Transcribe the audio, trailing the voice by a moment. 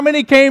How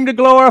many came to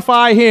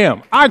glorify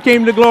Him? I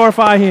came to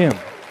glorify Him.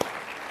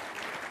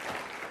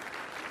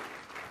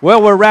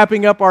 Well, we're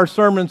wrapping up our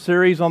sermon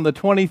series on the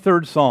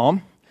 23rd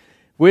Psalm,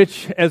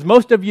 which, as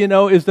most of you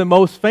know, is the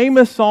most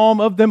famous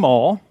psalm of them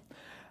all.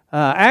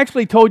 I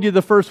actually told you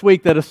the first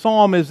week that a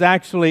psalm is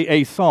actually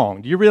a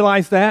song. Do you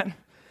realize that?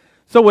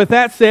 So with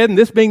that said, and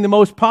this being the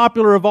most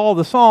popular of all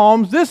the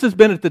psalms, this has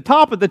been at the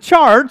top of the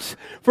charts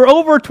for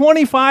over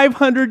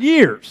 2,500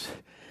 years.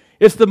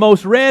 It's the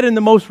most read and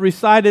the most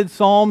recited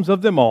psalms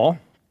of them all.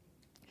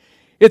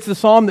 It's the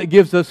psalm that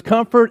gives us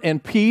comfort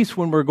and peace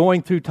when we're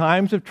going through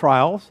times of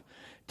trials,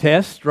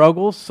 tests,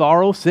 struggles,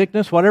 sorrow,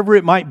 sickness, whatever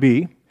it might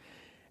be.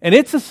 And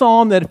it's a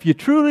psalm that if you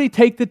truly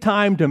take the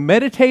time to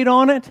meditate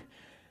on it,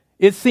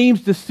 it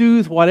seems to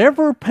soothe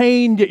whatever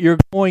pain that you're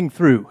going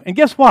through. And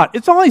guess what?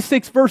 It's only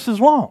 6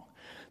 verses long.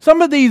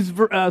 Some of these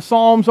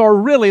psalms are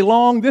really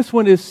long. This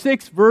one is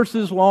 6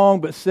 verses long,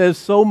 but says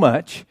so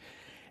much.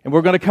 And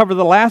we're going to cover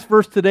the last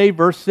verse today,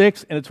 verse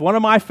 6, and it's one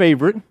of my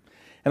favorite.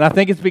 And I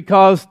think it's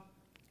because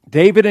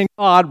David and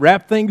God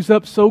wrap things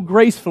up so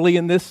gracefully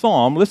in this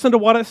psalm. Listen to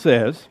what it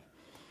says.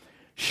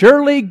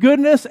 Surely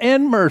goodness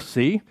and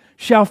mercy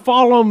shall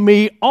follow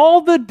me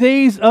all the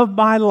days of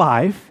my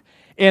life,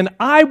 and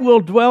I will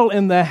dwell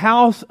in the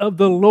house of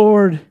the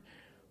Lord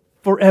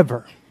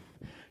forever.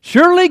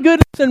 Surely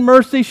goodness and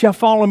mercy shall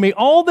follow me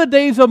all the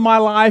days of my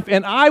life,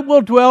 and I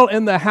will dwell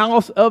in the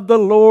house of the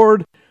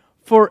Lord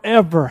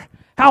forever.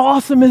 How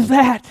awesome is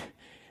that?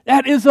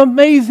 That is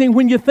amazing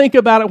when you think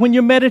about it, when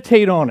you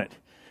meditate on it.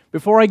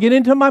 Before I get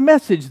into my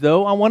message,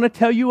 though, I want to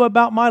tell you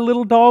about my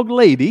little dog,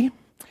 Lady.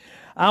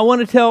 I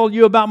want to tell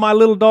you about my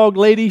little dog,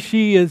 Lady.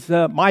 She is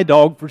my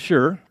dog for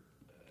sure.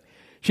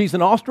 She's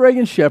an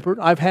Australian Shepherd.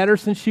 I've had her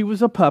since she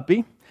was a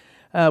puppy.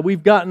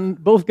 We've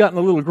both gotten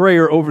a little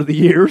grayer over the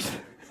years.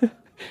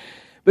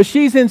 But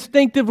she's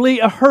instinctively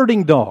a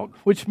herding dog,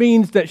 which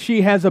means that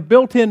she has a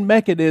built-in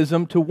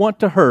mechanism to want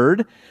to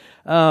herd.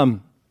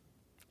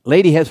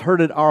 Lady has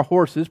herded our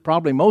horses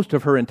probably most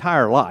of her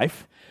entire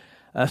life.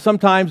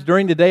 Sometimes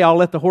during the day I'll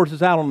let the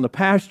horses out on the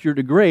pasture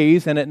to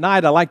graze, and at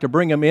night I like to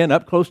bring them in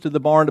up close to the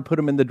barn to put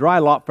them in the dry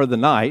lot for the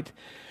night.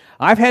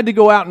 I've had to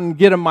go out and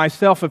get them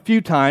myself a few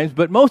times,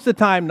 but most of the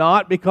time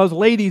not, because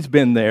Lady's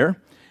been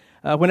there.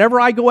 Whenever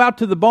I go out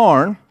to the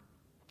barn,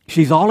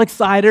 she's all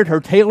excited,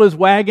 her tail is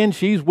wagging,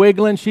 she's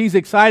wiggling, she's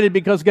excited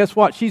because guess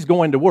what? She's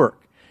going to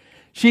work.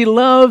 She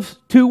loves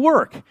to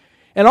work.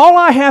 And all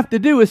I have to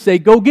do is say,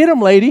 go get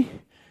them, Lady.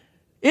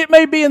 It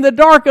may be in the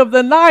dark of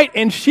the night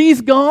and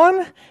she's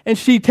gone and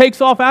she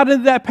takes off out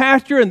into that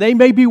pasture and they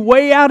may be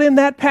way out in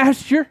that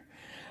pasture.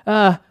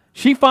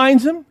 She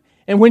finds them,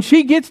 and when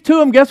she gets to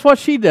them, guess what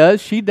she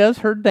does? She does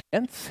her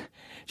dance.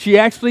 She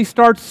actually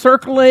starts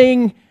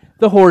circling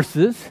the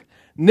horses,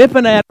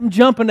 nipping at them,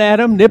 jumping at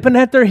them, nipping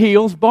at their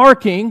heels,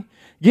 barking,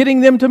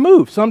 getting them to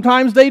move.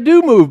 Sometimes they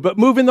do move, but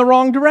move in the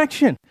wrong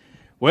direction.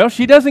 Well,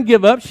 she doesn't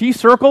give up. She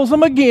circles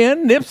them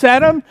again, nips at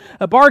them,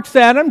 barks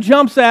at them,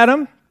 jumps at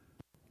them.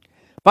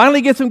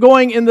 Finally gets them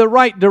going in the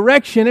right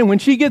direction, and when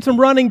she gets them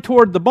running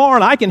toward the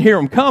barn, I can hear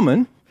them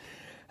coming.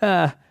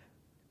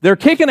 They're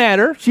kicking at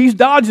her. She's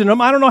dodging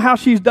them. I don't know how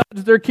she's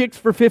dodged their kicks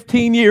for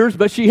 15 years,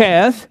 but she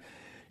has.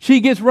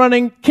 She gets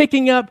running,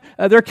 kicking up.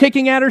 They're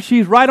kicking at her.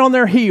 She's right on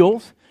their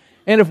heels.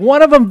 And if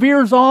one of them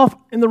veers off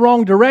in the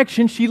wrong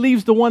direction, she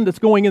leaves the one that's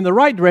going in the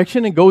right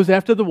direction and goes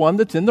after the one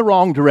that's in the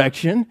wrong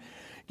direction,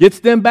 gets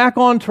them back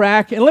on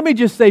track. And let me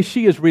just say,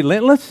 she is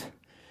relentless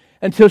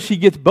until she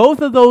gets both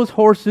of those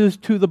horses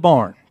to the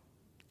barn.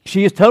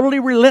 She is totally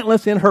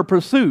relentless in her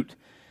pursuit.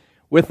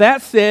 With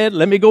that said,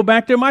 let me go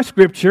back to my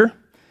scripture.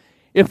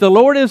 If the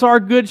Lord is our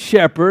good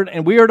shepherd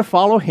and we are to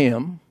follow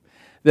Him,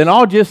 then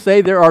I'll just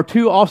say there are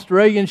 2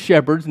 Australian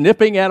shepherds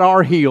nipping at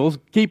our heels,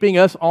 keeping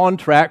us on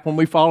track when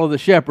we follow the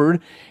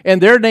shepherd,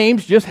 and their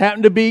names just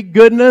happen to be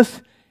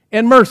Goodness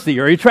and Mercy.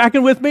 Are you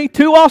tracking with me?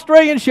 2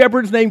 Australian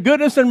shepherds named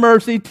Goodness and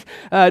Mercy,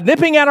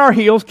 nipping at our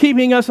heels,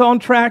 keeping us on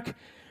track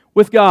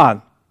with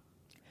God.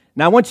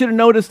 Now, I want you to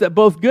notice that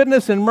both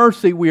goodness and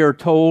mercy, we are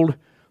told,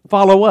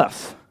 follow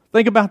us.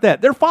 Think about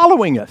that. They're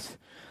following us.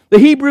 The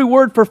Hebrew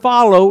word for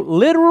follow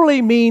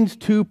literally means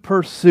to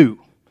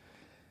pursue.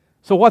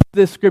 So what's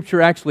this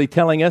scripture actually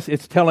telling us?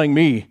 It's telling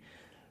me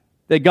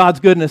that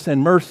God's goodness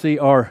and mercy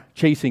are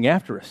chasing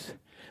after us.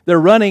 They're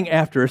running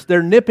after us.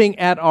 They're nipping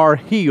at our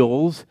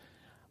heels,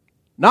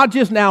 not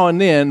just now and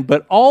then,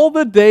 but all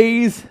the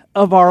days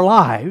of our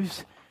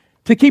lives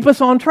to keep us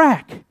on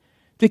track,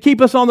 to keep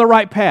us on the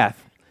right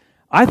path.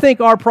 I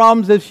think our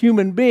problems as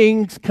human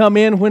beings come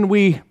in when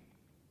we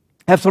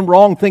have some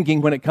wrong thinking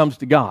when it comes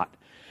to God.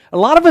 A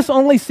lot of us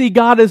only see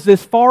God as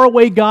this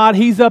faraway God.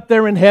 He's up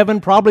there in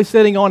heaven, probably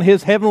sitting on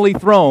His heavenly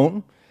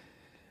throne.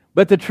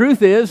 But the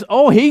truth is,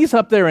 He's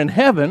up there in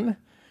heaven,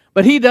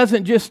 but He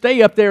doesn't just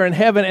stay up there in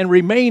heaven and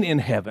remain in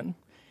heaven.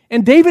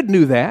 And David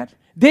knew that.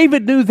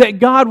 David knew that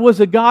God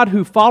was a God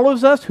who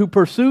follows us, who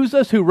pursues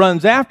us, who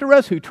runs after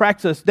us, who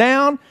tracks us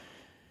down.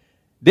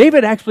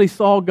 David actually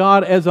saw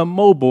God as a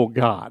mobile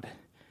God,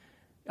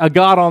 a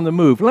God on the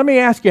move. Let me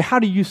ask you, how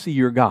do you see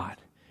your God?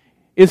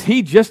 Is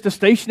he just a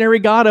stationary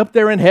God up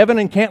there in heaven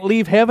and can't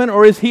leave heaven?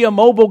 Or is he a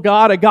mobile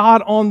God, a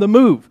God on the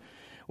move?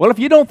 Well, if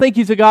you don't think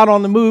he's a God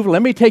on the move,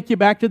 let me take you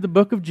back to the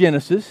book of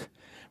Genesis.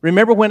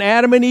 Remember when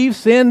Adam and Eve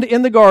sinned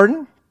in the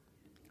garden?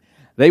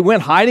 They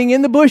went hiding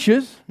in the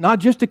bushes, not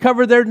just to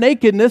cover their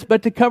nakedness,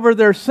 but to cover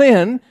their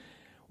sin.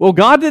 Well,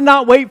 God did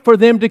not wait for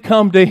them to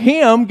come to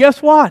him.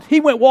 Guess what? He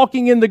went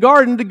walking in the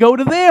garden to go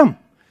to them.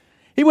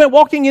 He went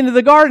walking into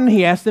the garden.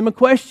 He asked them a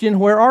question,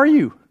 where are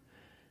you?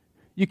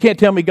 You can't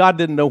tell me God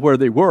didn't know where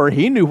they were.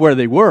 He knew where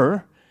they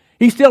were.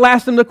 He still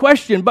asked them the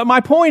question. But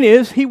my point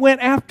is, he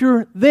went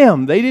after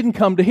them. They didn't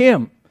come to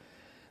him.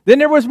 Then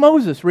there was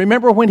Moses.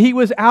 Remember when he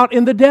was out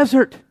in the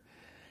desert?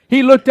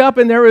 He looked up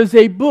and there was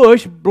a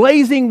bush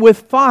blazing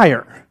with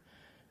fire.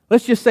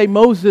 Let's just say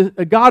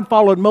God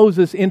followed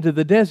Moses into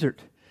the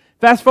desert.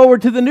 Fast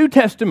forward to the New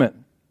Testament.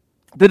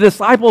 The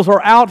disciples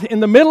are out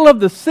in the middle of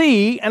the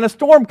sea and a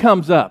storm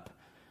comes up.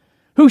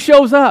 Who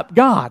shows up?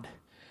 God.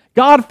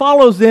 God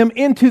follows them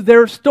into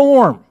their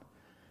storm.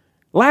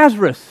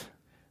 Lazarus,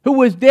 who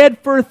was dead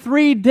for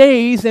 3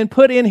 days and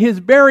put in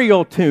his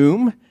burial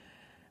tomb,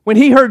 when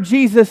he heard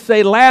Jesus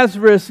say,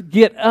 Lazarus,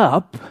 get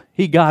up,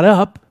 he got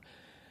up.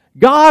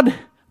 God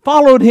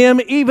followed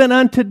him even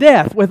unto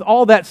death. With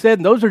all that said,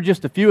 and those are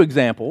just a few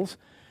examples,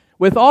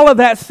 with all of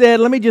that said,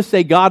 let me just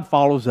say God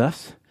follows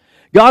us.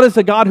 God is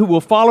a God who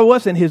will follow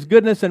us and his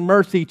goodness and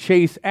mercy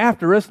chase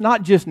after us,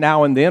 not just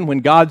now and then when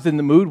God's in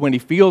the mood, when he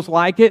feels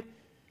like it.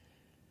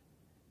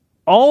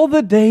 All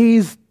the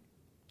days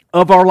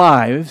of our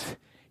lives,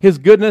 his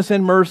goodness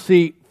and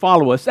mercy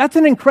follow us. That's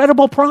an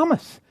incredible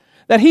promise.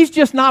 That he's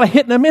just not a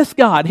hit and a miss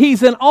God.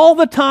 He's an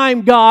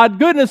all-the-time God.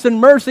 Goodness and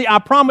mercy, I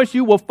promise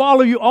you, will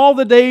follow you all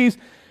the days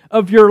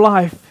of your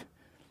life.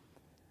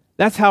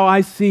 That's how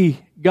I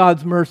see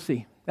God's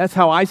mercy. That's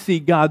how I see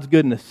God's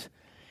goodness.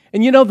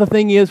 And you know, the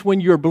thing is,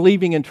 when you're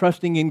believing and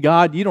trusting in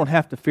God, you don't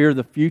have to fear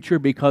the future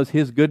because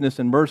his goodness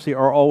and mercy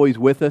are always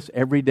with us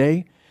every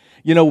day.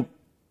 You know,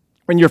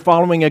 when you're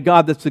following a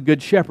God that's a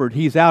good shepherd,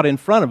 he's out in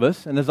front of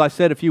us, and as I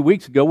said a few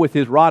weeks ago, with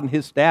his rod and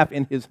his staff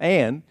in his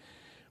hand,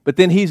 but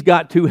then he's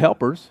got 2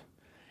 helpers.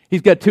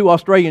 He's got 2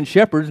 Australian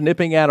shepherds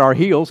nipping at our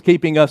heels,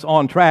 keeping us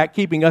on track,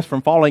 keeping us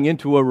from falling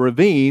into a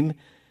ravine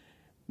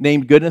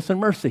named goodness and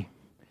mercy.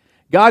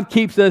 God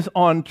keeps us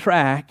on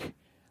track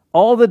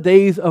all the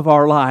days of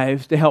our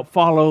lives to help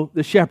follow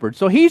the shepherd.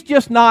 So he's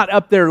just not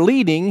up there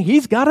leading.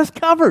 He's got us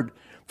covered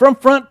from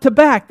front to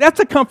back. That's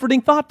a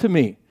comforting thought to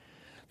me.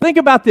 Think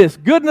about this.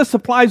 Goodness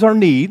supplies our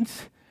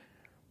needs.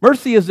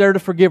 Mercy is there to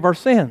forgive our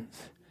sins.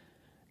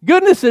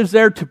 Goodness is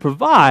there to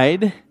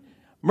provide.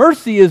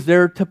 Mercy is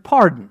there to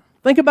pardon.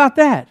 Think about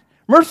that.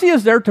 Mercy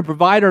is there to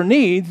provide our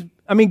needs.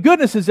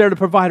 Goodness is there to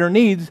provide our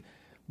needs,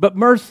 but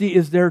mercy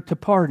is there to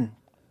pardon.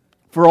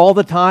 For all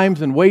the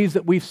times and ways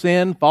that we've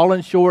sinned,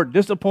 fallen short,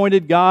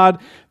 disappointed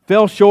God,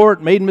 fell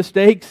short, made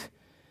mistakes,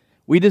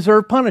 we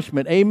deserve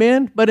punishment.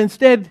 Amen? But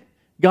instead,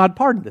 God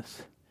pardoned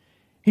us.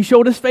 He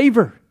showed us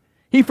favor.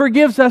 He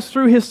forgives us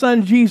through his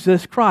Son,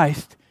 Jesus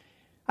Christ.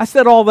 I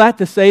said all that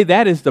to say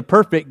that is the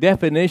perfect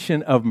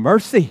definition of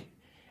mercy.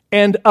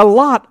 And a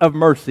lot of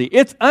mercy.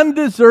 It's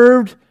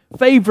undeserved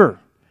favor.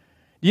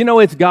 You know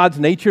it's God's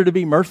nature to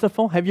be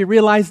merciful? Have you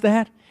realized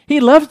that? He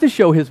loves to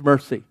show his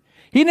mercy.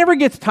 He never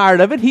gets tired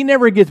of it. He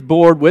never gets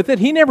bored with it.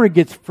 He never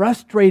gets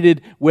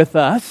frustrated with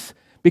us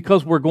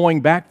because we're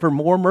going back for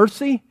more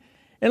mercy.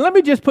 And let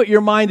me just put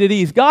your mind at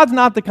ease. God's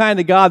not the kind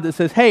of God that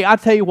says, hey, I'll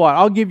tell you what,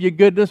 I'll give you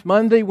goodness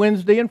Monday,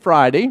 Wednesday, and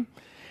Friday.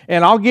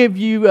 And I'll give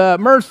you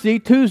mercy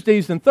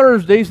Tuesdays and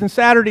Thursdays, and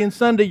Saturday and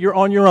Sunday you're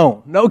on your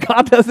own. No,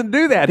 God doesn't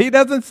do that. He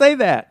doesn't say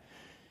that.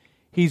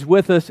 He's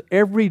with us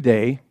every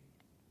day,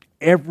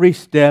 every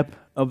step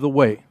of the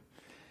way.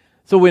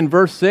 So in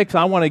verse 6,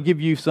 I want to give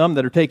you some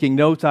that are taking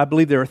notes. I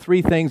believe there are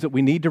 3 things that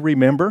we need to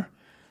remember.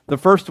 The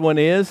first one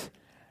is,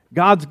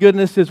 God's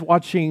goodness is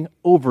watching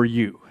over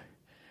you.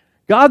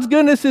 God's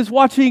goodness is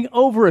watching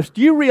over us.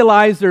 Do you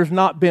realize there's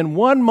not been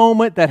one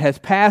moment that has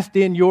passed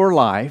in your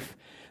life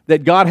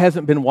that God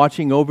hasn't been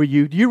watching over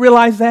you? Do you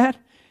realize that?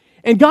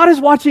 And God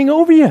is watching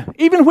over you.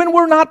 Even when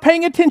we're not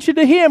paying attention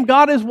to him,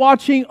 God is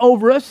watching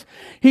over us.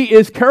 He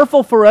is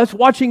careful for us,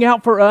 watching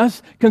out for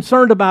us,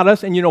 concerned about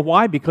us. And you know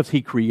why? Because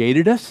he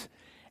created us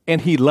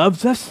and he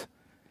loves us.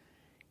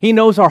 He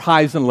knows our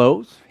highs and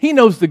lows. He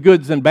knows the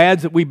goods and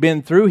bads that we've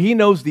been through. He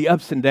knows the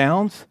ups and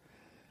downs.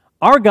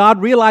 Our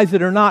God, realize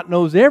it or not,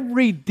 knows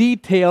every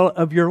detail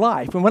of your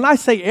life. And when I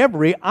say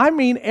every, I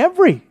mean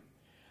every.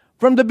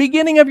 From the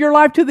beginning of your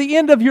life to the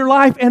end of your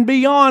life and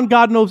beyond,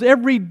 God knows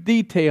every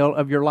detail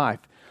of your life.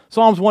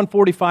 Psalms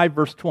 145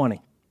 verse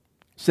 20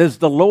 says,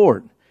 the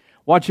Lord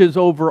watches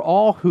over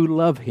all who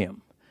love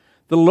him.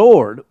 The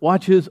Lord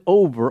watches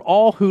over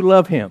all who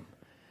love him.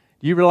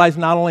 Do you realize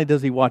not only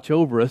does he watch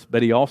over us,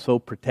 but he also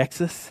protects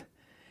us?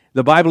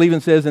 The Bible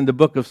even says in the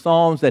book of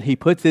Psalms that he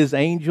puts his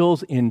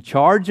angels in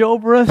charge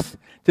over us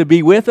to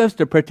be with us,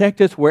 to protect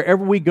us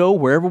wherever we go,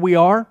 wherever we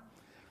are.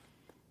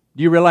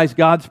 Do you realize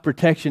God's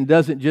protection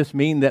doesn't just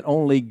mean that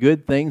only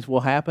good things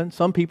will happen?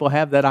 Some people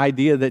have that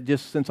idea that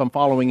just since I'm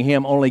following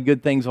him, only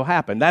good things will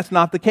happen. That's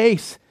not the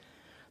case.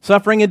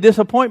 Suffering and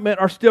disappointment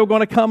are still going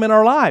to come in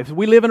our lives.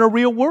 We live in a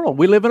real world.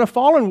 We live in a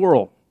fallen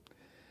world.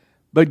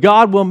 But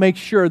God will make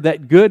sure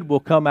that good will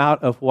come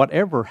out of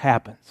whatever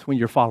happens when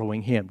you're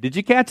following Him. Did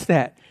you catch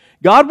that?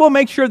 God will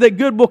make sure that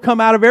good will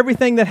come out of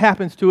everything that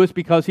happens to us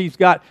because He's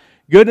got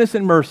goodness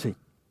and mercy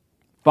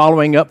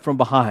following up from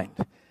behind.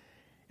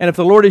 And if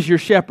the Lord is your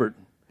shepherd,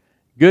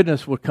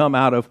 goodness will come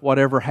out of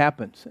whatever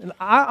happens. And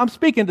I'm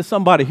speaking to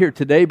somebody here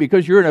today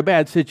because you're in a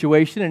bad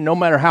situation, and no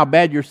matter how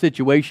bad your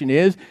situation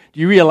is, do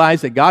you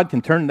realize that God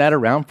can turn that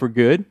around for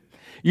good?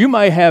 You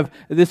may have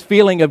this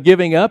feeling of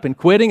giving up and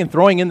quitting and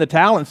throwing in the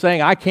towel and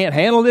saying, I can't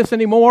handle this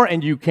anymore,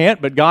 and you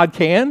can't, but God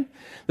can.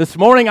 This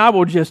morning I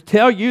will just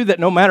tell you that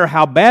no matter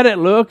how bad it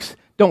looks,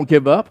 don't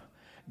give up.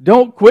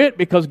 Don't quit,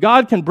 because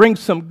God can bring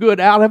some good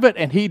out of it,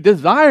 and He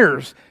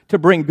desires to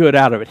bring good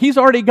out of it. He's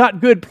already got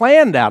good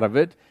planned out of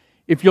it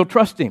if you'll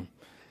trust Him.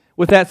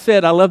 With that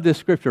said, I love this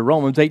scripture,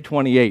 Romans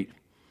 8:28.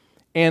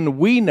 And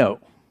we know,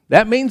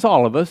 that means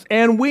all of us,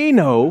 and we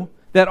know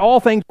that all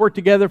things work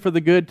together for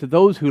the good to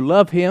those who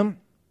love Him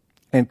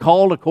and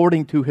called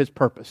according to His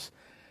purpose.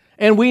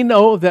 And we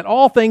know that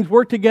all things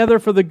work together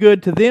for the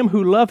good to them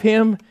who love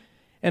Him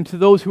and to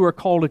those who are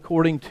called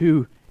according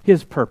to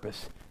His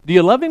purpose. Do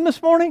you love Him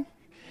this morning?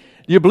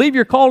 Do you believe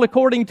you're called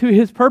according to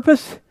His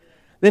purpose?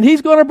 Then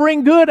He's going to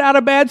bring good out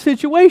of bad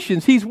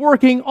situations. He's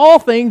working all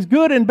things,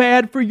 good and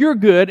bad, for your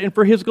good and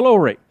for His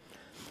glory.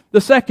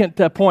 The second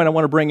point I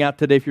want to bring out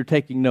today, if you're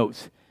taking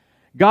notes,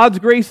 God's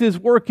grace is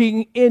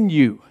working in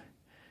you.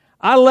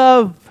 I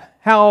love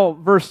how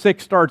verse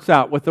 6 starts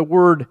out with the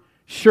word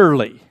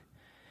surely.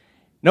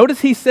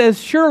 Notice He says,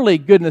 surely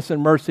goodness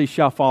and mercy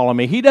shall follow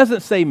me. He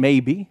doesn't say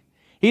maybe.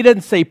 He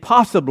doesn't say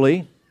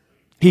possibly.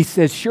 He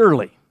says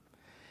surely.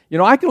 You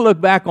know, I can look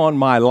back on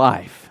my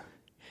life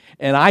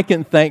and I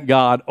can thank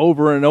God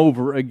over and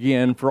over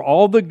again for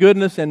all the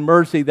goodness and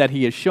mercy that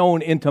He has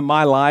shown into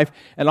my life,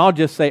 and I'll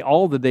just say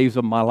all the days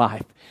of my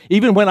life.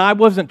 Even when I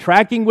wasn't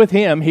tracking with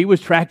Him, He was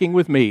tracking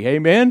with me.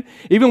 Amen?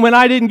 Even when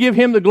I didn't give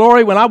Him the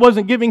glory, when I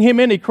wasn't giving Him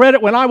any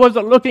credit, when I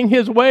wasn't looking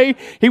His way,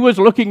 He was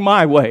looking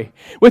my way.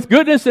 With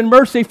goodness and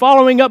mercy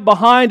following up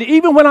behind,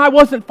 even when I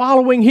wasn't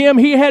following Him,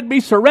 He had me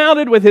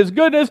surrounded with His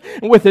goodness,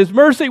 with His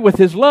mercy, with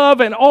His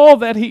love, and all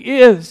that He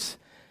is.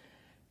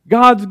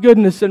 God's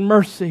goodness and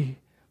mercy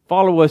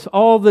follow us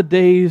all the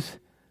days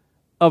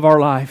of our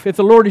life. If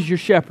the Lord is your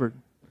shepherd,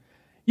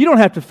 you don't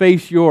have to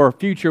face your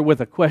future with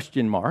a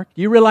question mark.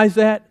 Do you realize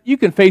that? You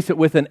can face it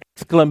with an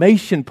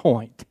exclamation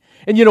point.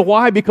 And you know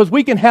why? Because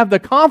we can have the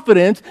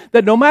confidence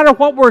that no matter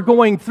what we're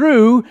going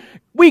through,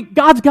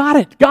 God's got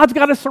it. God's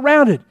got us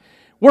surrounded.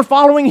 We're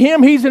following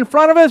Him. He's in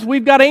front of us.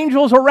 We've got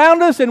angels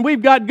around us, and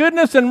we've got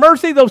goodness and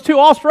mercy, those two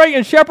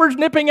Australian shepherds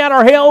nipping at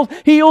our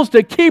heels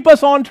to keep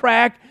us on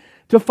track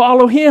to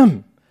follow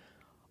Him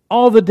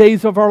all the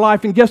days of our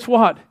life. And guess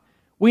what?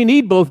 We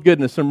need both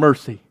goodness and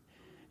mercy.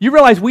 You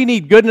realize we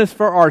need goodness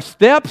for our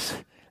steps,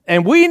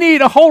 and we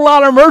need a whole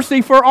lot of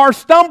mercy for our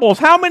stumbles.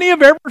 How many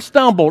have ever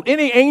stumbled?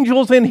 Any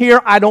angels in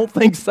here? I don't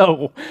think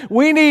so.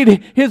 We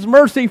need His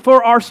mercy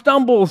for our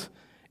stumbles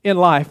in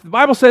life. The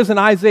Bible says in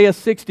Isaiah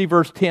 60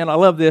 verse 10, I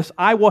love this,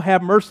 I will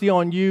have mercy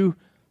on you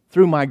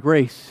through my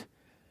grace.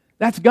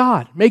 That's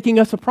God making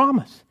us a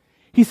promise.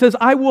 He says,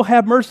 I will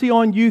have mercy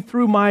on you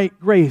through my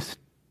grace.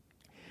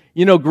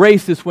 You know,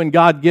 grace is when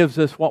God gives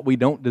us what we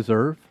don't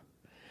deserve.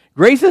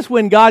 Grace is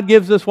when God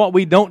gives us what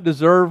we don't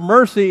deserve.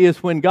 Mercy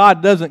is when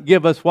God doesn't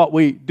give us what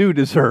we do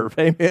deserve.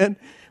 Amen?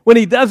 When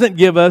He doesn't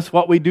give us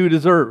what we do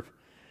deserve.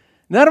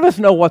 None of us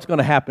know what's going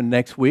to happen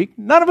next week.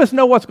 None of us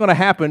know what's going to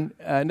happen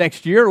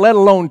next year, let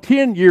alone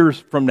 10 years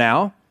from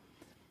now.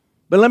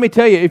 But let me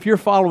tell you, if you're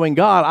following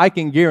God, I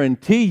can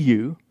guarantee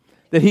you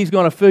that He's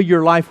going to fill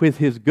your life with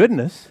His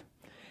goodness,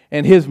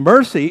 and His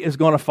mercy is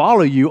going to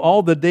follow you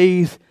all the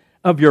days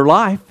of your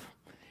life.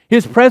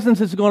 His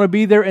presence is going to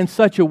be there in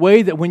such a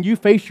way that when you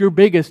face your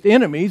biggest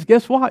enemies,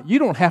 guess what? You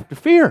don't have to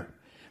fear,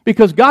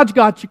 because God's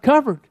got you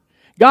covered.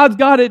 God's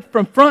got it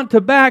from front to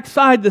back,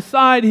 side to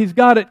side. He's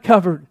got it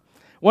covered.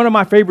 One of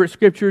my favorite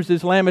scriptures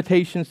is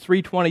Lamentations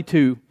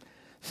 3:22. It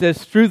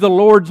says, through the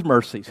Lord's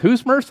mercies.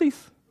 Whose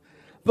mercies?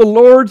 The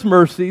Lord's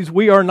mercies,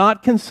 we are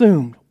not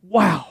consumed.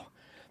 Wow.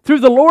 Through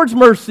the Lord's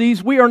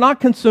mercies, we are not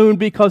consumed,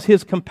 because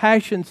His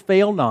compassions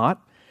fail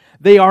not.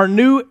 They are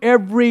new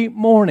every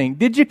morning.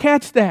 Did you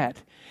catch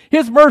that?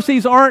 His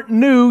mercies aren't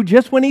new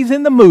just when He's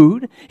in the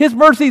mood. His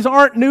mercies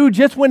aren't new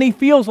just when He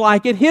feels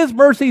like it. His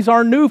mercies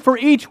are new for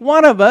each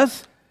one of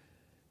us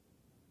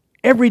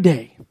every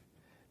day.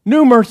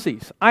 New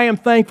mercies. I am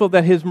thankful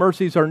that His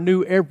mercies are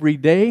new every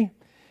day,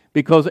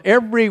 because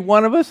every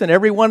one of us and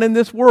everyone in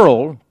this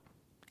world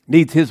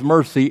needs His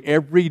mercy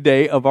every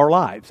day of our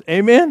lives.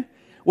 Amen?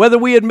 Whether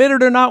we admit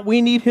it or not,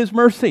 we need His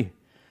mercy.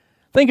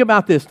 Think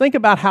about this. Think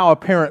about how a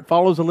parent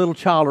follows a little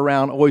child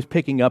around, always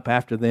picking up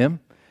after them.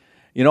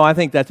 You know, I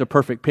think that's a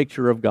perfect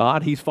picture of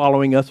God. He's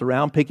following us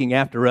around, picking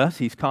after us.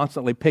 He's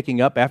constantly picking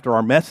up after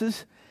our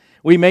messes.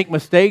 We make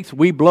mistakes,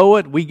 we blow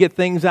it, we get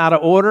things out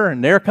of order,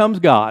 and there comes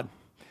God,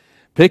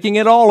 picking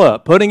it all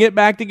up, putting it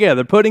back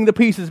together, putting the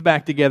pieces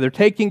back together,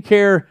 taking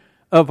care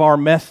of our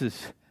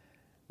messes.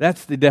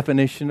 That's the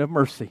definition of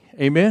mercy.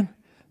 Amen?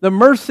 The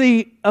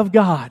mercy of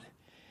God.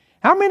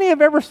 How many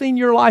have ever seen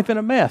your life in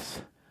a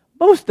mess?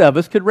 Most of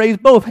us could raise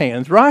both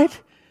hands,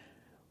 right?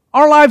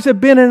 Our lives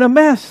have been in a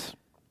mess.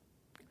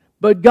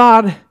 But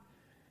God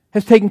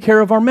has taken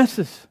care of our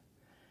messes.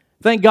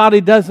 Thank God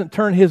He doesn't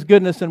turn His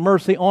goodness and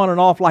mercy on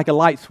and off like a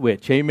light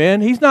switch.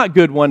 Amen? He's not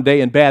good one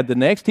day and bad the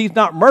next. He's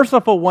not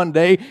merciful one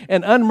day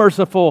and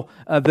unmerciful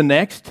the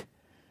next.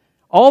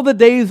 All the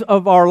days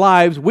of our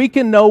lives, we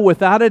can know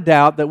without a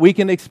doubt that we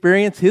can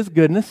experience His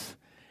goodness.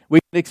 We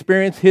can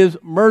experience His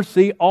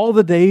mercy all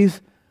the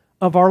days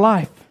of our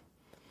life.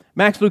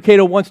 Max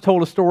Lucado once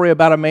told a story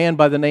about a man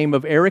by the name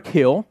of Eric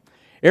Hill.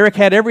 Eric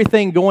had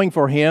everything going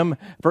for him,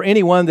 for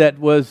anyone that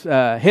was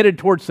headed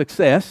towards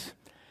success.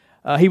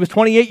 He was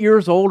 28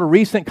 years old, a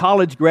recent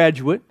college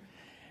graduate,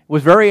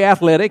 was very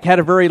athletic, had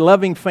a very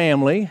loving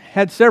family,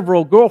 had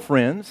several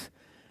girlfriends.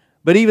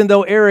 But even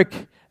though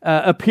Eric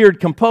appeared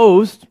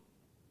composed,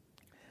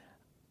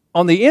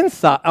 on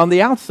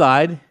the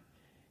outside,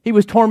 he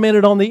was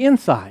tormented on the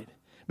inside.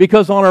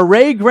 Because on a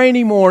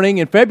rainy morning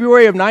in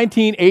February of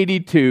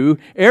 1982,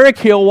 Eric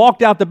Hill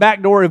walked out the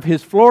back door of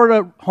his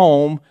Florida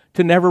home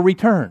to never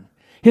return.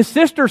 His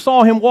sister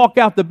saw him walk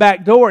out the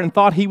back door and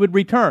thought he would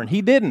return.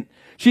 He didn't.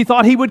 She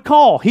thought he would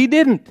call. He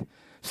didn't.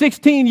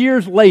 16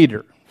 years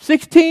later,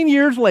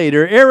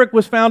 Eric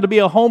was found to be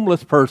a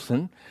homeless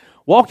person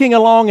walking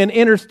along an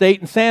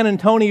interstate in San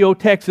Antonio,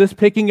 Texas,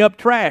 picking up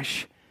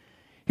trash.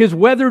 His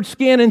weathered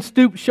skin and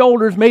stooped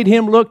shoulders made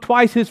him look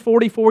twice his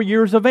 44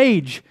 years of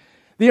age.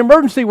 The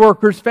emergency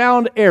workers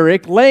found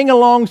Eric laying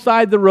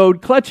alongside the road,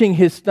 clutching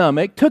his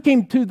stomach, took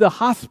him to the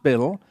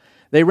hospital.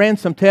 They ran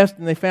some tests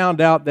and they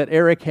found out that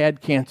Eric had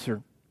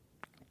cancer,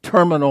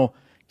 terminal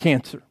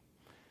cancer.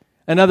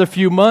 Another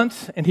few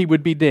months and he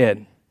would be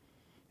dead.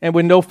 And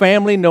with no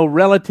family, no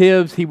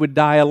relatives, he would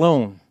die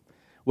alone.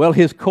 Well,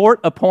 his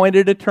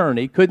court-appointed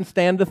attorney couldn't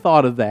stand the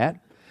thought of that.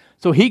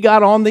 So he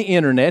got on the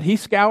internet. He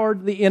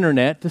scoured the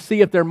internet to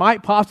see if there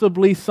might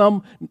possibly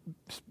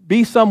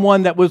be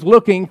someone that was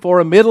looking for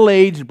a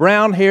middle-aged,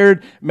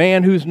 brown-haired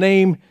man whose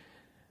name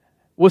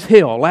was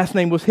Hill. Last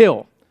name was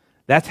Hill.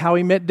 That's how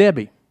he met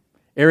Debbie,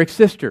 Eric's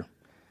sister.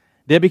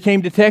 Debbie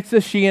came to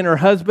Texas, she and her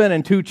husband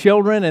and 2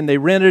 children, and they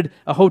rented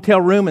a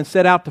hotel room and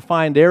set out to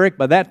find Eric.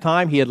 By that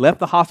time, he had left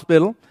the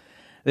hospital.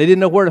 They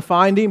didn't know where to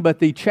find him, but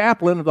the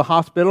chaplain of the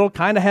hospital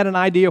kind of had an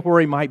idea where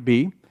he might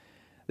be.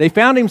 They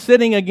found him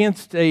sitting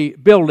against a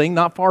building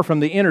not far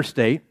from the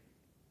interstate,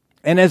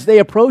 and as they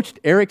approached,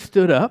 Eric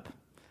stood up.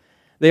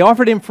 They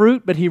offered him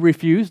fruit, but he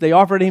refused. They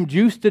offered him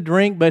juice to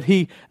drink, but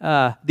he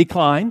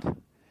declined.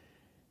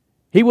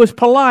 He was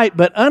polite,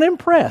 but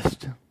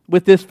unimpressed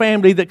with this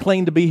family that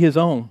claimed to be his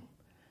own.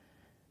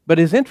 But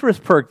his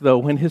interest perked, though,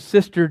 when his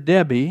sister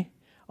Debbie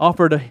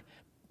offered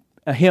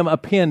him a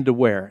pin to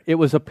wear. It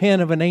was a pin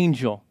of an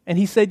angel, and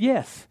he said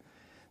yes.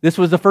 This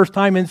was the first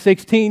time in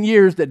 16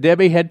 years that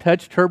Debbie had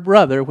touched her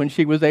brother when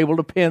she was able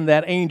to pin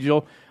that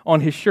angel on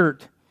his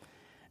shirt.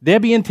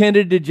 Debbie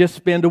intended to just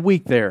spend a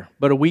week there,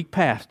 but a week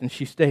passed and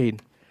she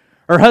stayed.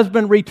 Her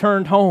husband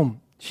returned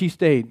home. She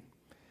stayed.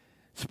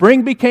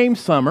 Spring became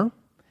summer.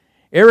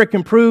 Eric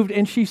improved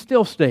and she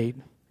still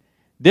stayed.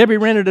 Debbie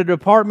rented an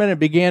apartment and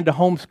began to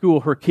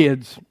homeschool her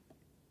kids,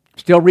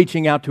 still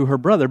reaching out to her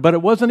brother. But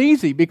it wasn't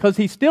easy because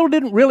he still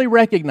didn't really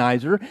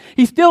recognize her.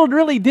 He still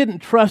really didn't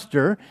trust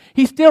her.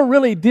 He still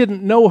really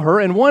didn't know her.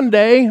 And one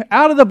day,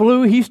 out of the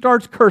blue, he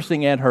starts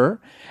cursing at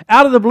her.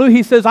 Out of the blue,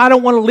 he says, I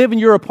don't want to live in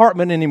your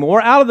apartment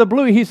anymore. Out of the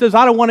blue, he says,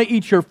 I don't want to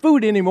eat your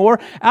food anymore.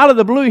 Out of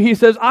the blue, he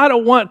says, I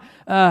don't want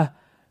to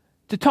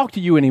talk to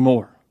you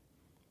anymore.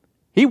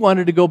 He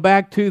wanted to go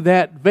back to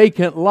that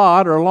vacant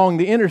lot or along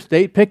the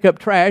interstate, pick up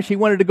trash. He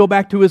wanted to go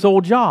back to his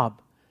old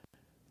job.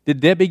 Did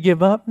Debbie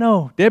give up?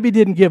 No, Debbie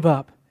didn't give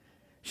up.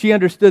 She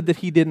understood that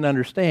he didn't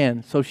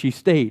understand, so she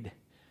stayed.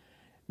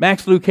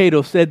 Max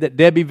Lucado said that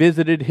Debbie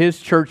visited his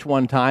church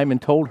one time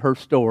and told her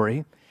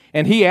story.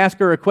 And he asked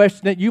her a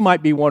question that you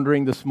might be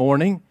wondering this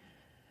morning.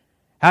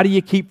 How do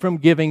you keep from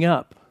giving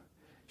up?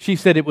 She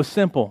said it was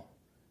simple.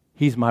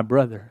 He's my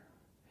brother.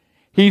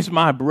 He's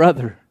my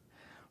brother.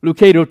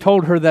 Lucado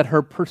told her that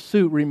her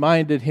pursuit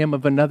reminded him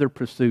of another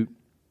pursuit.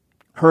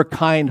 Her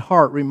kind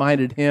heart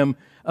reminded him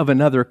of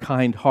another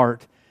kind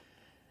heart.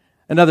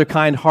 Another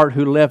kind heart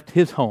who left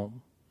his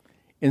home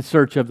in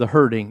search of the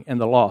hurting and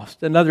the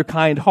lost. Another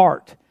kind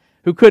heart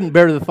who couldn't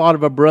bear the thought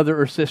of a brother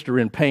or sister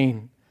in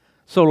pain.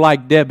 So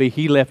like Debbie,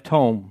 he left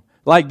home.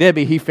 Like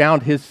Debbie, he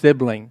found his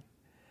sibling.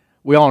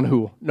 We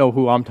all know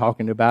who I'm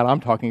talking about. I'm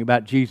talking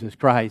about Jesus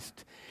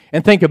Christ.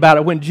 And think about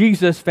it. When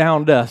Jesus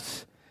found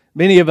us,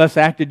 many of us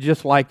acted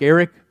just like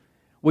Eric.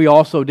 We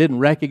also didn't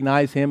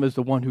recognize him as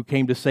the one who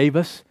came to save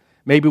us.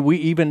 Maybe we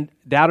even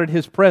doubted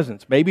his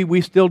presence. Maybe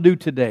we still do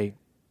today.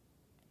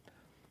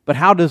 But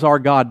how does our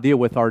God deal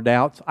with our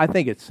doubts? I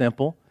think it's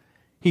simple.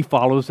 He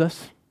follows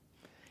us.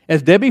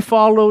 As Debbie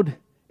followed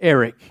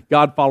Eric,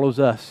 God follows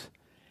us.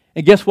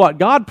 And guess what?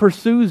 God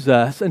pursues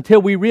us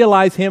until we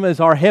realize him as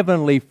our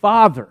heavenly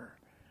Father,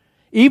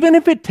 even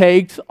if it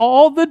takes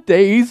all the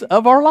days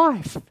of our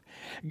life.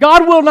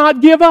 God will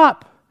not give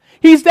up.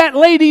 He's that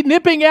lady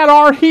nipping at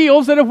our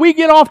heels, and if we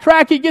get off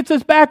track, He gets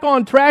us back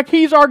on track.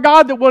 He's our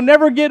God that will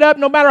never get up,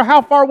 no matter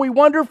how far we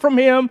wander from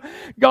Him.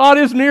 God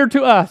is near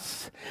to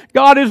us.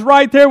 God is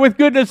right there with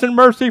goodness and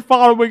mercy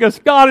following us.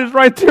 God is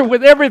right there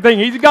with everything.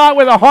 He's God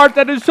with a heart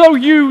that is so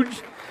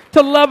huge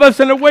to love us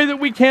in a way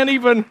that we can't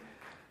even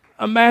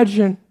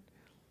imagine.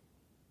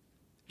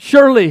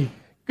 Surely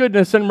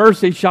goodness and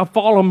mercy shall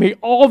follow me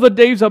all the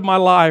days of my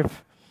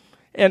life,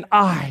 and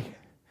I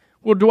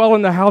will dwell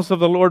in the house of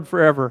the Lord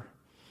forever.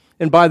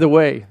 And by the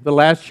way, the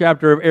last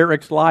chapter of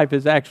Eric's life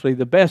is actually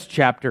the best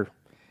chapter.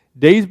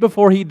 Days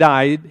before he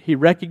died, he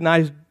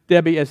recognized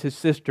Debbie as his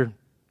sister.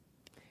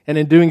 And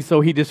in doing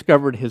so, he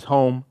discovered his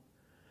home.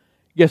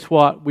 Guess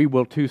what? We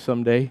will too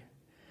someday.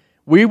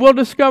 We will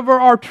discover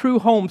our true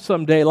home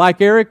someday. Like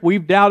Eric,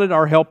 we've doubted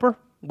our helper.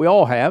 We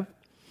all have.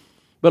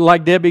 But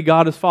like Debbie,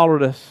 God has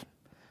followed us.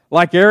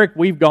 Like Eric,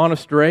 we've gone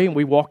astray and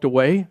we walked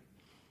away.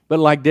 But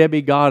like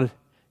Debbie, God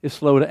is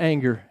slow to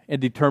anger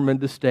and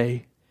determined to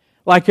stay.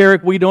 Like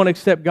Eric, we don't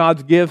accept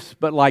God's gifts,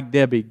 but like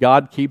Debbie,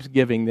 God keeps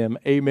giving them.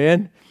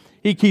 Amen?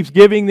 He keeps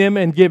giving them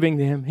and giving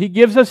them. He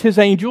gives us His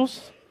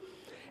angels,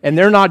 and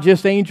they're not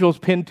just angels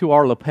pinned to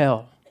our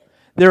lapel.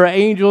 There are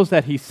angels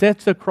that He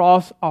sets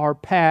across our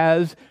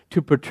paths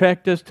to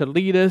protect us, to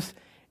lead us,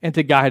 and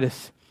to guide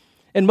us.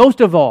 And most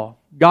of all,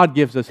 God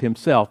gives us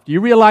Himself. Do you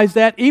realize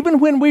that? Even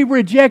when we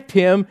reject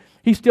Him,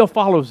 He still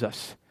follows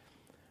us.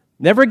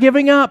 Never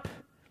giving up,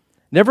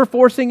 never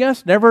forcing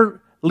us,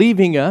 never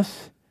leaving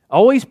us.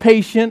 Always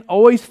patient,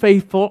 always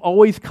faithful,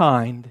 always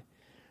kind,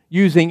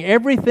 using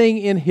everything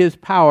in His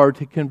power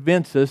to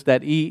convince us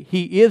that He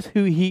is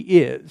who He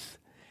is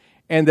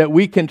and that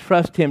we can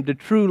trust Him to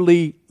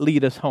truly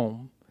lead us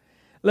home.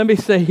 Let me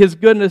say, His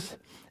goodness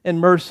and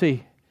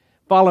mercy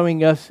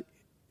following us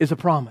is a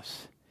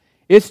promise.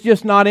 It's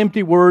just not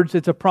empty words,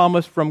 it's a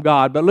promise from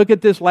God. But look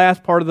at this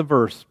last part of the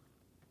verse.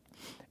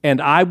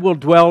 And I will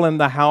dwell in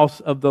the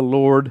house of the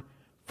Lord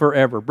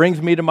forever.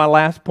 Brings me to my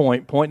last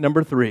point, point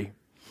number 3.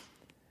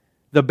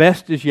 The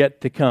best is yet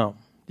to come.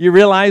 Do you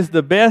realize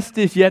the best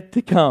is yet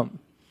to come?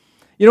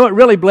 You know what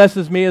really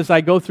blesses me as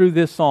I go through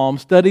this psalm,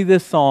 study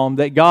this psalm,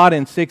 that God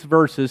in 6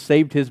 verses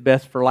saved His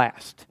best for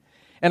last.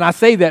 And I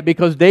say that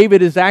because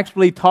David is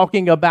actually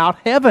talking about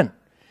heaven.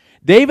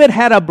 David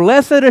had a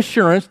blessed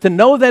assurance to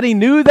know that he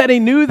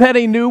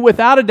knew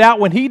without a doubt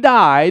when he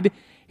died,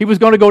 he was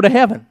going to go to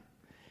heaven.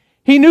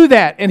 He knew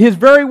that, and his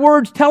very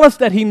words tell us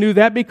that he knew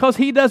that because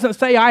he doesn't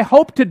say, I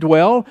hope to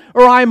dwell,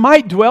 or I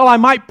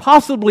might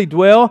possibly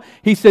dwell.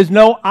 He says,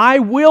 no, I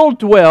will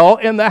dwell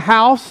in the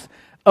house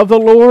of the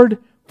Lord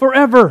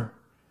forever.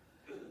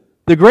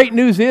 The great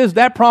news is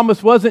that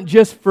promise wasn't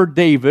just for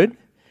David.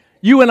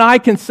 You and I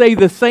can say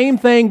the same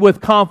thing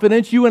with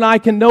confidence. You and I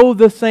can know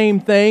the same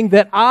thing,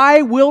 that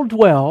I will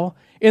dwell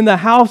in the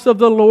house of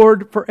the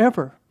Lord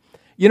forever.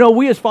 You know,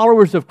 we as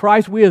followers of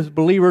Christ, we as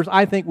believers,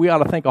 I think we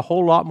ought to think a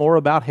whole lot more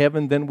about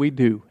heaven than we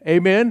do.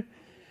 Amen?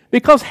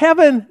 Because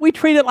heaven, we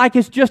treat it like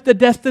it's just a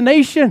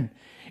destination.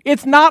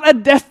 It's not a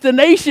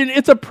destination.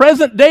 It's a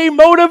present day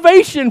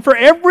motivation for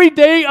every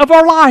day of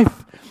our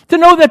life. To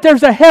know that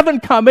there's a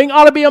heaven coming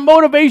ought to be a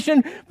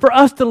motivation for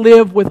us to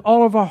live with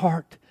all of our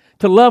heart,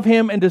 to love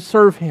Him and to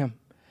serve Him.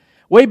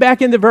 Way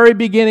back in the very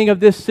beginning of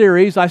this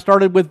series, I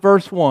started with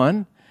verse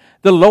 1.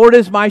 The Lord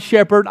is my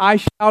shepherd, I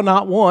shall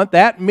not want.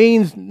 That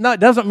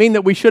doesn't mean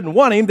that we shouldn't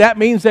want Him. That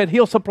means that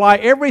He'll supply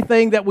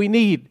everything that we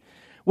need.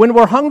 When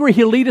we're hungry,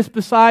 He'll lead us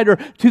beside or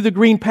to the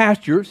green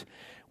pastures.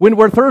 When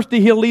we're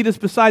thirsty, He'll lead us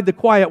beside the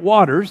quiet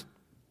waters.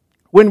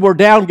 When we're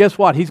down, guess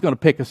what? He's going to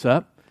pick us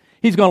up.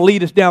 He's going to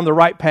lead us down the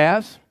right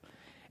paths.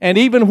 And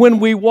even when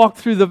we walk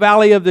through the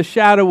valley of the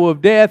shadow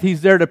of death,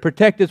 He's there to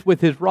protect us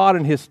with His rod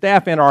and His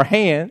staff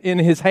in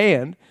His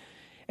hand.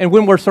 And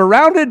when we're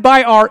surrounded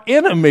by our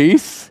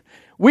enemies,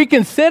 we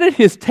can sit at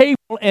His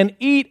table and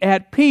eat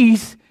at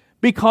peace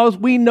because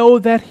we know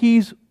that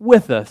He's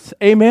with us.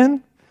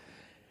 Amen?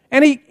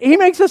 And He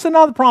makes us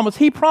another promise.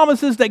 He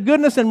promises that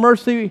goodness and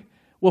mercy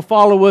will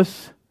follow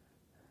us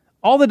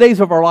all the days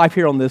of our life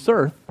here on this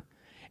earth.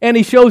 And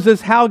He shows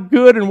us how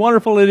good and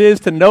wonderful it is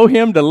to know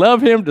Him, to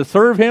love Him, to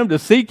serve Him, to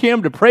seek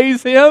Him, to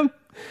praise Him,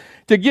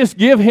 to just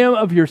give Him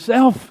of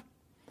yourself.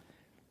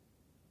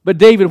 But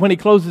David, when he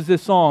closes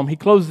this psalm, he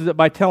closes it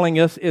by telling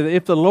us,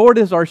 if the Lord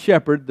is our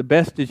shepherd, the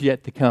best is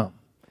yet to come.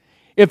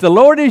 If the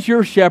Lord is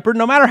your shepherd,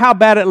 no matter how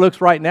bad it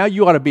looks right now,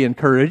 you ought to be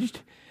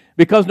encouraged.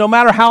 Because no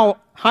matter how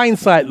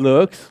hindsight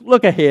looks,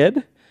 look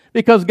ahead.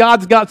 Because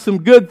God's got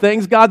some good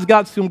things. God's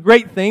got some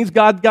great things.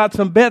 God's got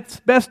some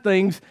best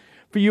things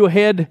for you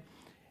ahead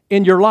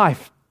in your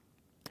life.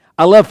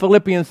 I love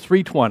Philippians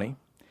 3:20.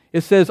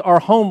 It says, our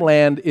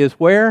homeland is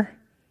where?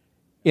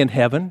 In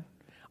heaven.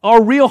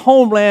 Our real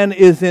homeland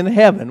is in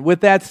heaven.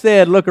 With that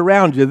said, look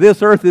around you.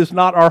 This earth is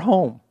not our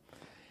home.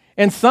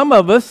 And some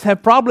of us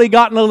have probably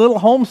gotten a little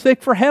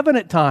homesick for heaven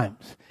at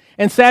times.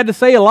 And sad to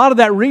say, a lot of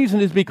that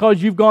reason is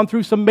because you've gone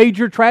through some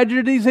major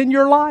tragedies in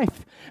your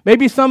life.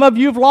 Maybe some of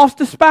you have lost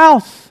a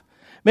spouse.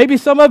 Maybe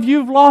some of you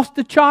have lost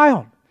a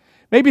child.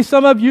 Maybe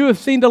some of you have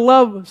seen a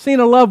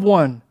loved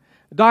one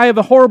die of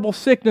a horrible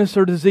sickness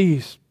or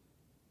disease.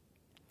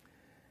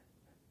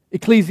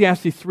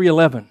 Ecclesiastes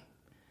 3:11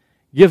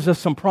 gives us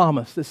some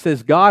promise that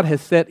says God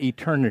has set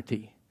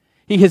eternity.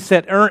 He has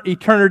set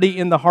eternity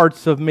in the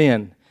hearts of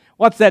men.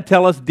 What's that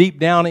tell us? Deep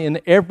down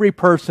in every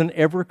person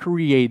ever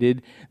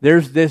created,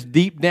 there's this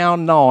deep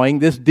down gnawing,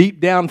 this deep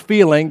down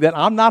feeling that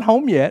I'm not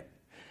home yet.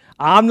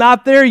 I'm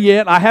not there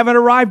yet. I haven't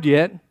arrived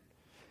yet.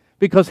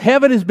 Because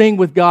heaven is being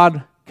with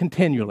God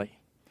continually.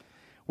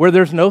 Where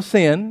there's no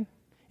sin,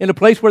 in a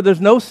place where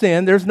there's no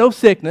sin, there's no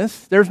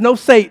sickness, there's no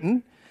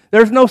Satan,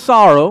 there's no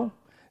sorrow,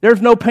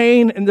 there's no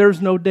pain, and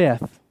there's no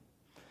death.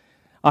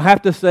 I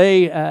have to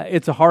say,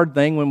 it's a hard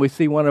thing when we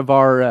see one of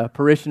our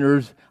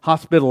parishioners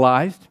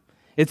hospitalized.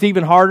 It's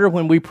even harder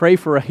when we pray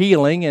for a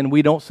healing and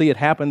we don't see it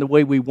happen the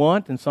way we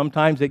want, and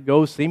sometimes it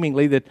goes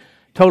seemingly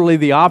totally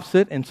the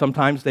opposite, and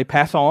sometimes they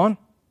pass on.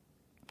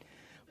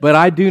 But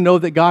I do know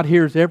that God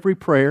hears every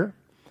prayer,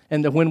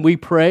 and that when we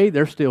pray,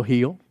 they're still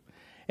healed.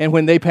 And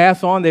when they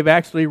pass on, they've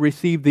actually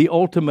received the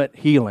ultimate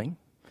healing.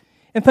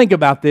 And think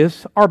about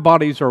this. Our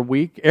bodies are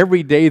weak.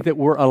 Every day that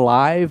we're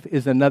alive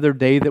is another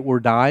day that we're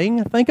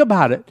dying. Think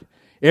about it.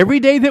 Every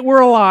day that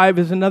we're alive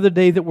is another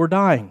day that we're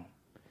dying.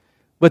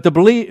 But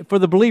for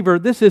the believer,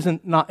 this is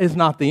not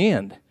the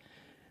end.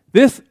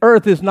 This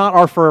earth is not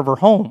our forever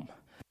home.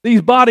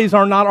 These bodies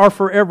are not our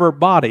forever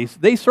bodies.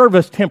 They serve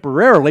us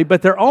temporarily,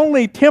 but they're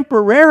only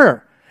temporary.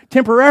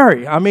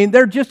 I mean,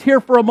 they're just here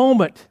for a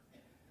moment.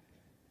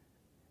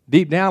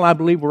 Deep down, I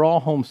believe we're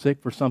all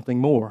homesick for something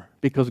more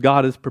because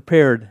God has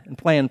prepared and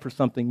planned for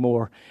something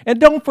more. And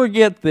don't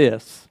forget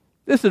this.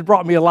 This has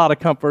brought me a lot of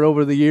comfort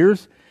over the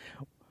years.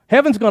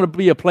 Heaven's going to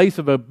be a place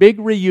of a big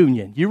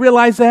reunion. You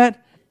realize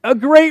that? A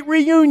great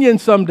reunion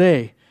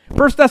someday.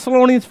 1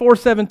 Thessalonians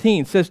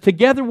 4:17 says,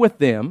 "Together with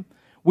them,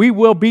 we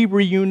will be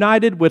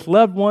reunited with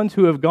loved ones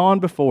who have gone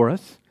before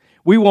us.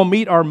 We will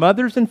meet our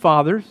mothers and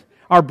fathers,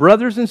 our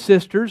brothers and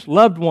sisters,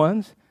 loved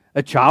ones,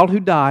 a child who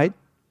died.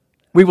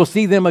 We will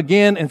see them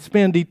again and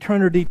spend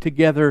eternity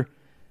together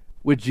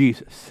with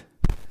Jesus."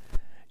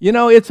 You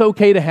know, it's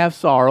okay to have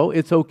sorrow.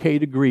 It's okay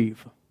to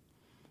grieve.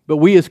 But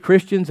we as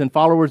Christians and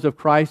followers of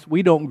Christ,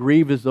 we don't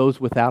grieve as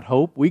those without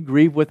hope. We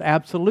grieve with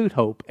absolute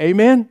hope.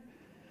 Amen?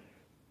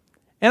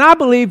 And I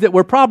believe that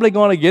we're probably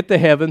going to get to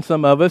heaven,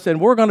 some of us, and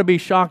we're going to be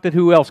shocked at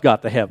who else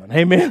got to heaven.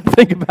 Amen?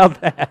 Think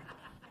about that.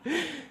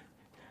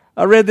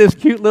 I read this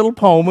cute little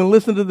poem, and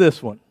listen to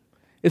this one.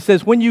 It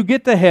says, "When you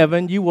get to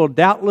heaven, you will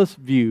doubtless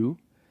view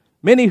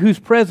many whose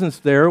presence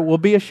there will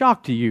be a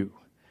shock to you.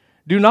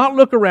 Do not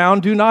look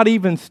around, do not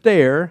even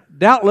stare.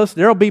 Doubtless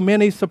there will be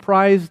many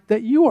surprised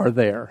that you are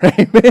there."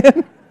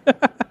 Amen?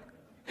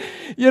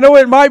 You know,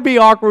 it might be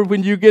awkward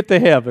when you get to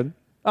heaven.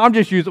 I'm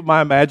just using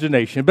my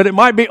imagination, but it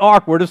might be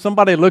awkward if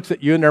somebody looks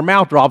at you and their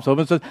mouth drops open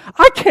and says,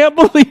 "I can't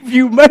believe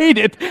you made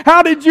it.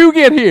 How did you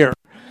get here?"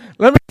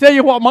 Let me tell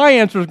you what my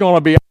answer is going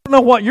to be. I don't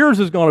know what yours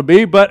is going to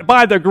be, but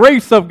by the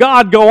grace of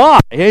God go I.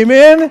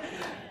 Amen?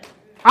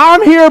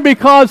 I'm here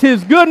because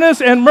His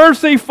goodness and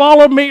mercy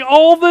followed me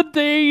all the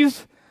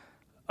days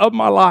of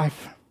my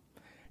life.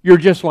 You're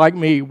just like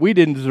me. We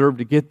didn't deserve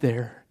to get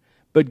there,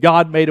 but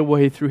God made a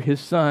way through His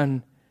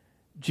Son,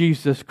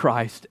 Jesus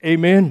Christ.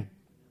 Amen?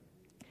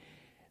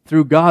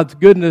 Through God's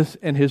goodness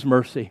and His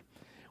mercy.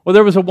 Well,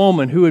 there was a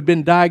woman who had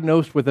been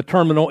diagnosed with a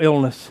terminal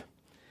illness.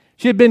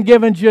 She had been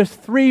given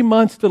just 3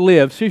 months to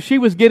live, so she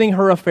was getting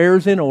her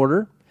affairs in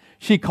order.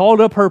 She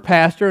called up her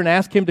pastor and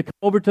asked him to come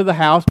over to the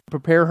house to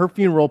prepare her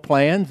funeral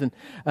plans and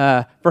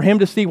for him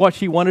to see what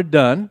she wanted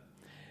done.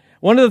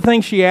 One of the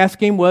things she asked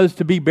him was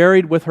to be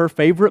buried with her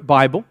favorite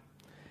Bible.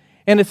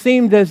 And it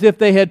seemed as if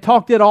they had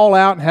talked it all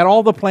out and had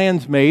all the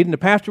plans made, and the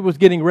pastor was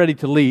getting ready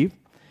to leave.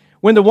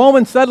 When the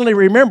woman suddenly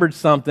remembered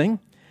something,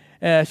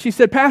 she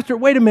said, "Pastor,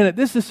 wait a minute,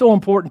 this is so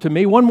important to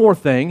me. One more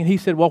thing." And he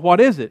said, "Well,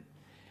 what is it?"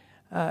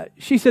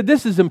 She said,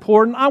 "This is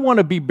important. I want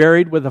to be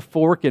buried with a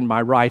fork in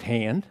my right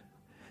hand."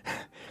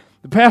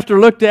 The pastor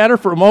looked at her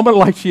for a moment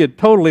like she had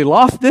totally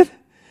lost it,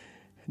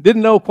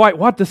 didn't know quite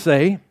what to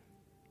say.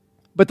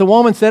 But the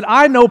woman said,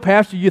 "I know,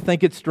 Pastor, you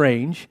think it's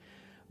strange,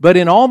 but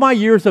in all my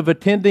years of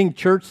attending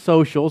church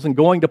socials and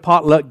going to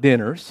potluck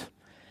dinners,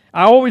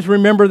 I always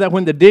remember that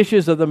when the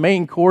dishes of the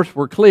main course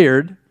were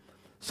cleared,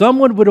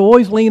 someone would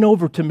always lean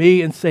over to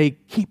me and say,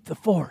 'Keep the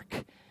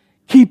fork,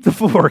 keep the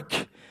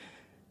fork.'"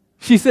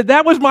 She said,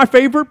 "That was my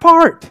favorite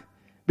part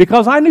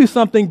because I knew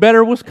something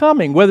better was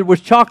coming, whether it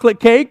was chocolate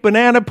cake,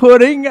 banana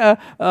pudding,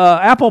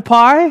 apple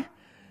pie.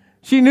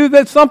 She knew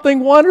that something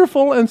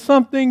wonderful and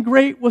something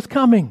great was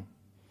coming."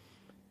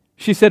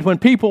 She said, "When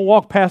people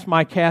walk past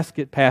my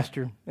casket,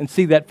 Pastor, and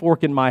see that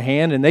fork in my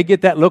hand, and they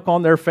get that look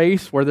on their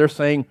face where they're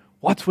saying,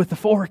 'What's with the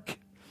fork?'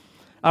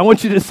 I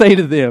want you to say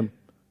to them,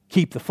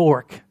 'Keep the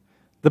fork.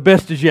 The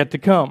best is yet to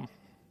come.'"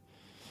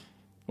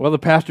 Well, the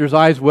pastor's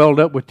eyes welled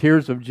up with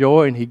tears of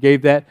joy, and he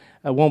gave that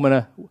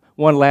woman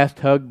one last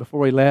hug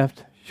before he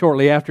left.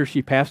 Shortly after,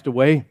 she passed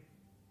away.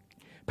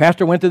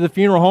 Pastor went to the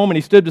funeral home, and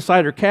he stood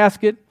beside her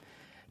casket.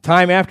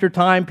 Time after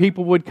time,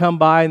 people would come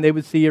by, and they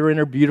would see her in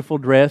her beautiful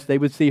dress. They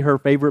would see her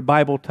favorite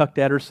Bible tucked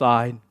at her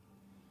side.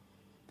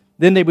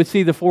 Then they would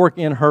see the fork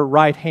in her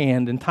right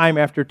hand, and time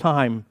after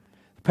time,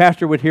 the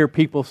pastor would hear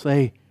people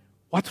say,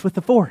 What's with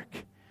the fork?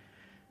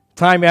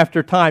 Time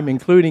after time,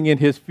 including in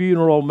his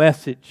funeral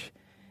message,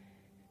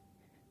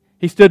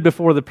 he stood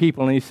before the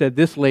people and he said,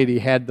 this lady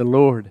had the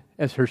Lord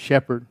as her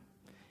shepherd.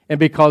 And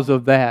because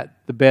of that,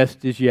 the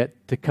best is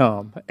yet to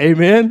come.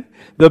 Amen?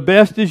 The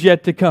best is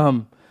yet to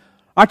come.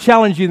 I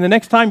challenge you, the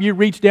next time you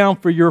reach down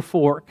for your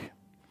fork,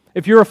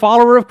 if you're a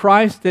follower of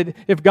Christ, that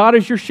if God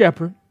is your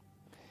shepherd,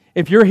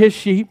 if you're his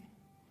sheep,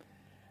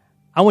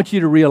 I want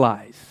you to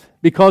realize,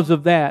 because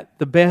of that,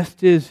 the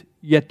best is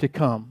yet to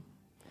come.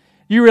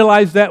 You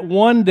realize that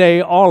one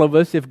day, all of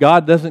us, if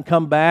God doesn't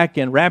come back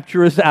and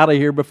rapture us out of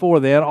here before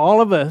then,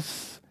 all of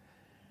us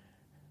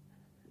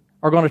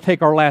are going to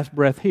take our last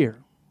breath here.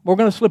 We're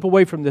going to slip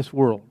away from this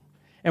world,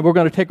 and we're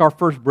going to take our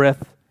first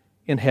breath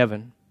in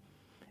heaven.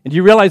 And do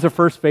you realize the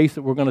first face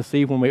that we're going to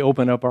see when we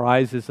open up our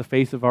eyes is the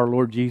face of our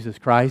Lord Jesus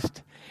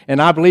Christ?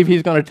 And I believe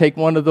he's going to take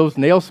one of those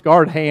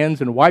nail-scarred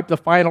hands and wipe the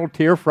final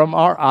tear from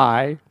our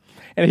eye.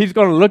 And he's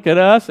going to look at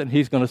us and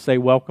he's going to say,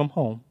 welcome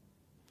home.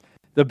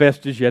 The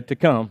best is yet to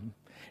come.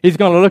 He's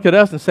going to look at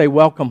us and say,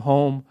 welcome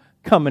home.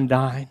 Come and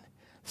dine.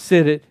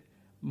 Sit at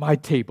my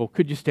table.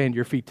 Could you stand to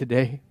your feet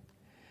today?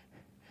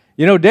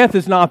 You know, death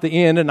is not the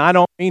end, and I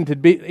don't mean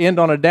to end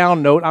on a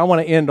down note. I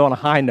want to end on a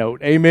high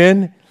note.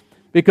 Amen?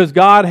 Because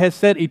God has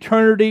set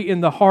eternity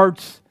in the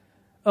hearts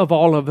of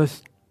all of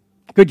us.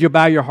 Could you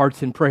bow your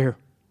hearts in prayer?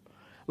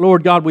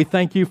 Lord God, we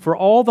thank you for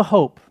all the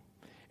hope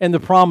and the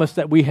promise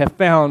that we have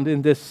found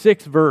in this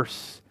six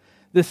verses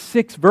of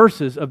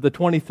the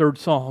 23rd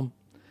Psalm.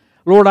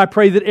 Lord, I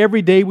pray that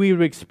every day we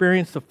would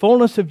experience the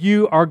fullness of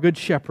you, our good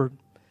shepherd.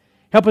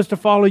 Help us to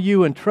follow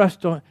you and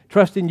trust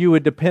in you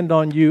and depend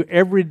on you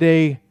every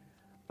day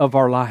of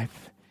our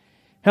life.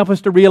 Help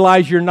us to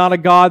realize you're not a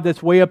God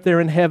that's way up there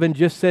in heaven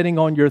just sitting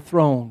on your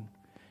throne.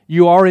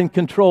 You are in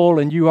control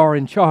and you are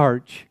in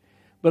charge.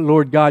 But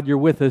Lord God, you're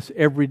with us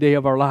every day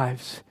of our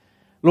lives.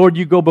 Lord,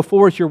 you go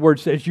before us, your word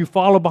says. You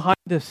follow behind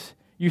us.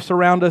 You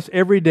surround us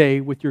every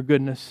day with your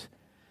goodness.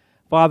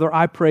 Father,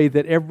 I pray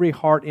that every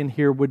heart in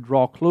here would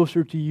draw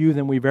closer to you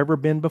than we've ever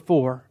been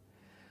before,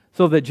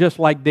 so that just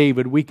like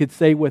David, we could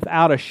say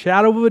without a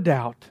shadow of a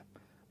doubt,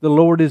 the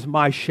Lord is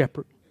my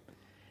shepherd.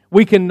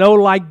 We can know,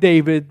 like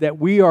David, that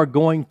we are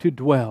going to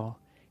dwell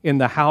in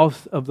the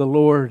house of the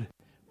Lord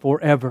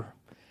forever.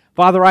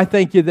 Father, I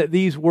thank you that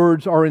these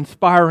words are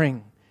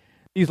inspiring.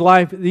 These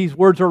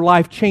words are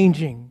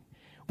life-changing.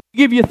 We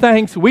give you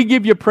thanks. We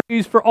give you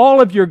praise for all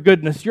of your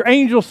goodness, your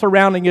angels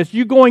surrounding us,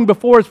 you going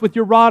before us with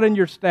your rod and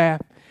your staff.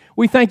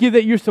 We thank you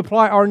that you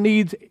supply our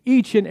needs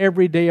each and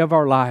every day of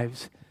our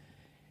lives.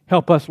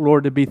 Help us,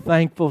 Lord, to be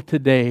thankful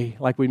today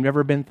like we've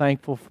never been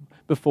thankful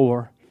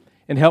before.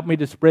 And help me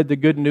to spread the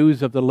good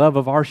news of the love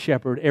of our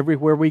shepherd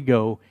everywhere we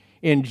go.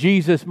 In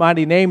Jesus'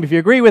 mighty name. If you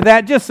agree with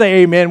that, just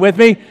say amen with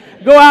me.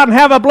 Go out and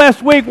have a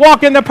blessed week.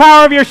 Walk in the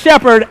power of your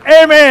shepherd.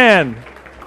 Amen.